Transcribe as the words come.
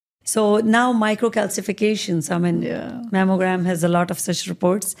So now microcalcifications, I mean, mammogram has a lot of such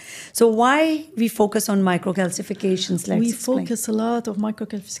reports. So why we focus on microcalcifications? We focus a lot of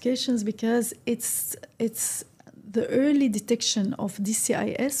microcalcifications because it's the early detection of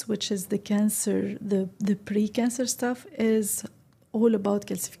DCIS, which is the cancer, the pre-cancer stuff, is all about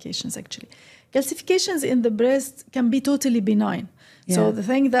calcifications, actually. Calcifications in the breast can be totally benign. Yeah. So the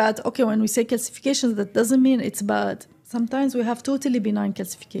thing that, okay, when we say calcifications, that doesn't mean it's bad. Sometimes we have totally benign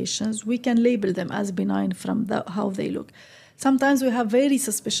calcifications. We can label them as benign from how they look. Sometimes we have very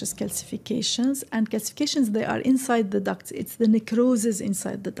suspicious calcifications, and calcifications, they are inside the ducts. It's the necrosis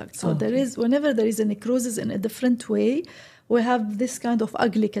inside the duct. So whenever there is a necrosis in a different way, we have this kind of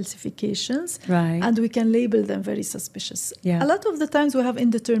ugly calcifications, and we can label them very suspicious. Yeah. A lot of the times we have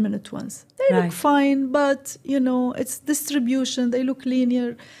indeterminate ones. They look fine, but, it's distribution. They look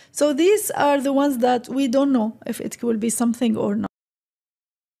linear. So these are the ones that we don't know if it will be something or not.